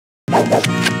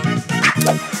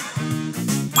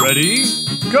Ready,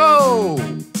 go!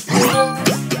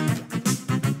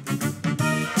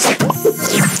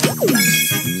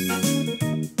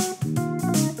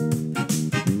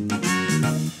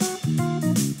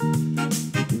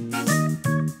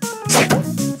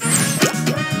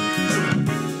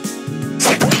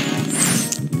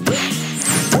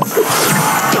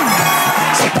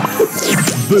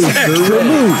 Booster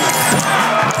ready.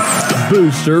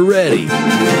 Booster ready.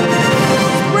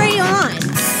 Spray on.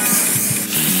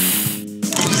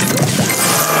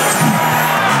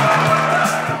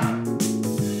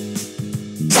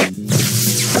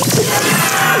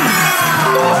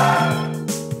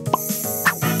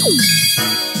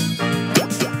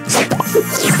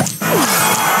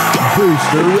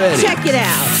 Booster ready. Check it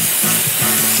out.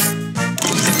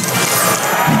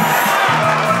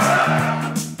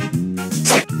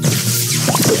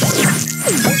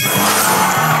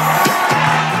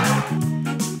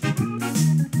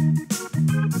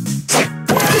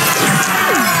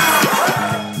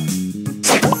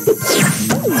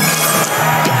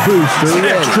 Booster ready.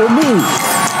 Extra move!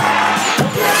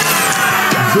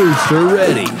 Booster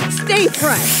ready. Stay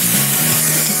fresh.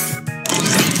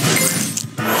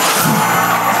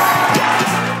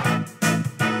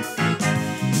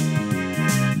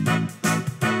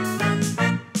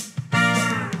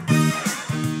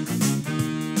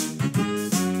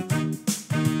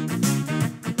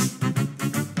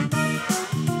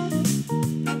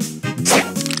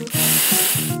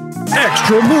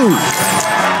 Extra move!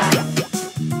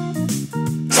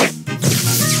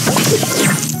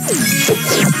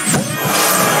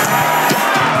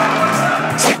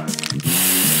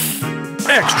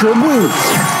 Extra move!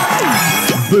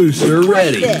 Booster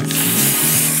ready. This.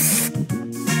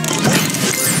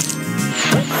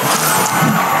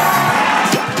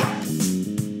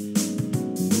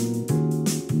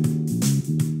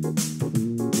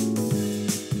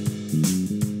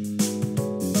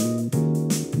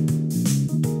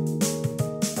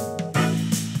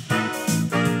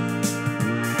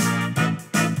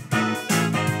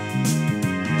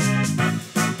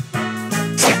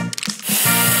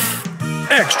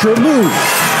 Extra move!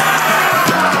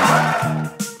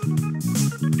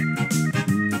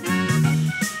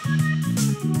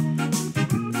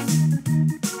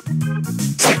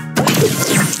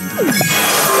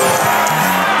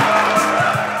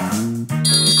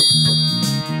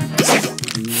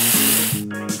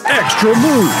 Extra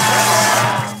move!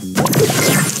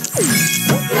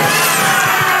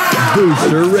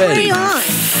 Booster ready. Spray on.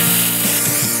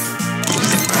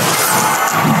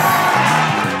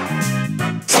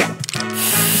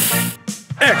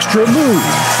 Extra move!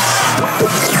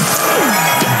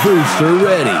 Booster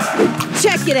ready.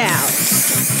 Check it out.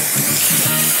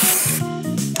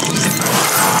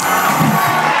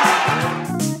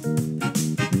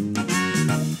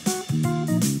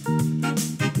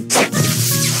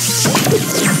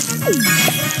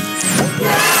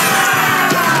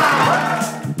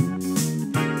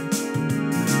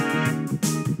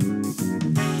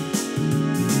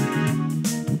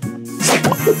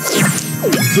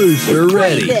 Booster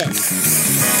ready. This.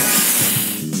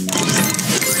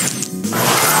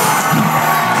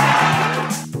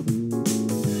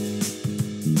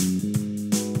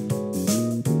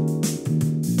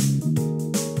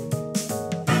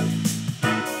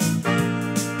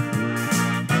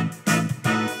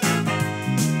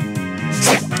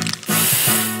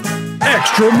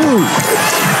 Extra move!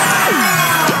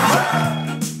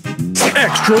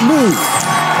 Extra move!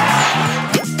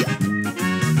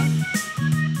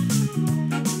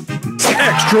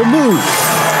 Extra move!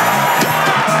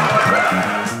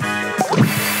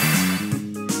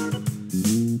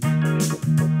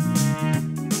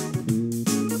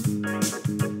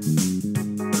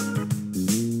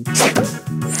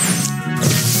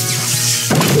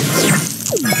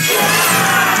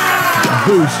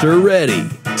 Booster ready.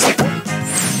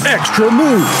 Extra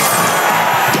move!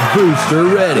 Booster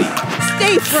ready.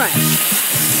 Stay fresh.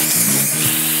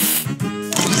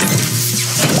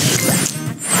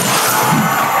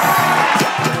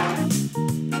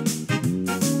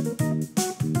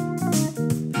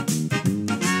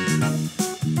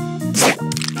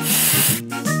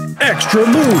 Extra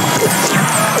move!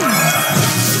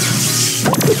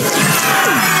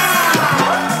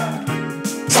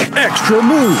 Extra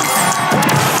move!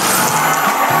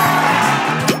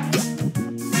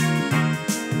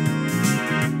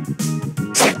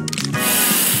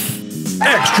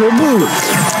 Extra move!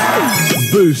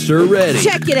 Booster ready.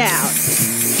 Check it out.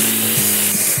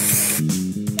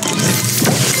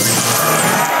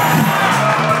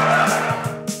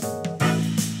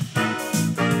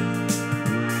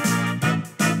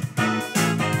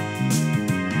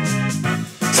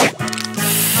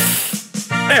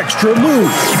 Extra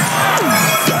move.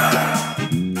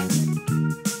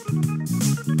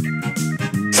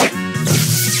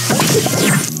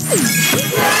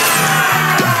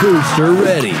 Booster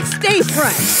ready. Stay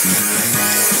fresh.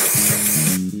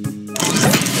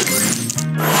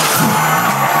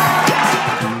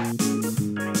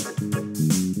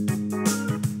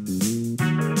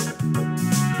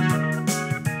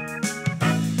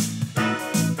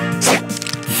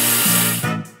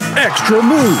 Extra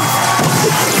move.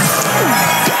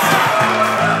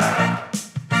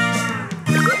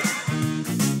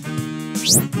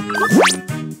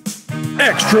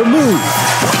 Extra move.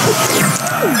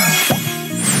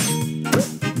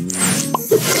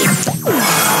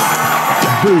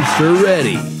 Booster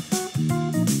ready.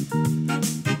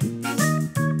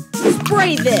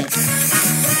 Spray this.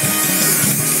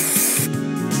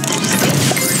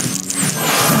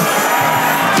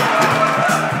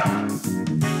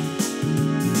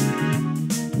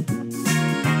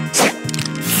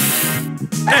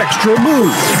 Extra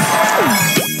move.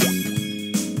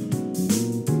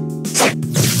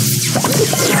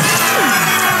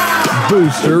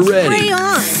 Booster ready. Spray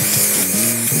on.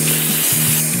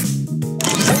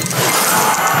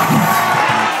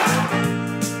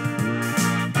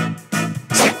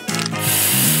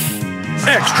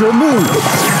 Extra move.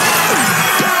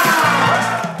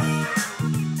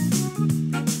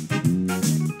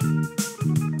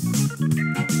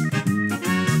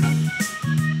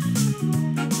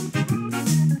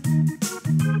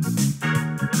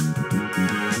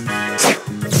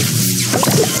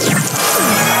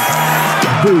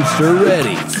 Booster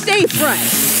ready. Stay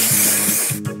fresh.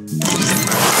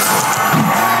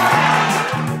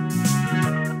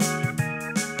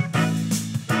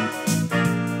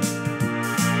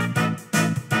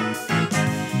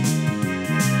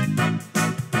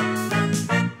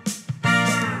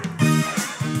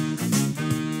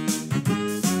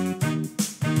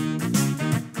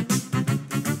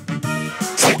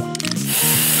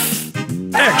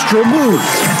 Extra move.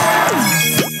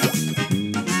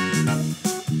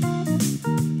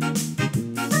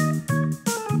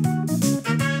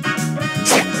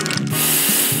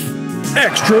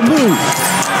 Extra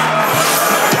move.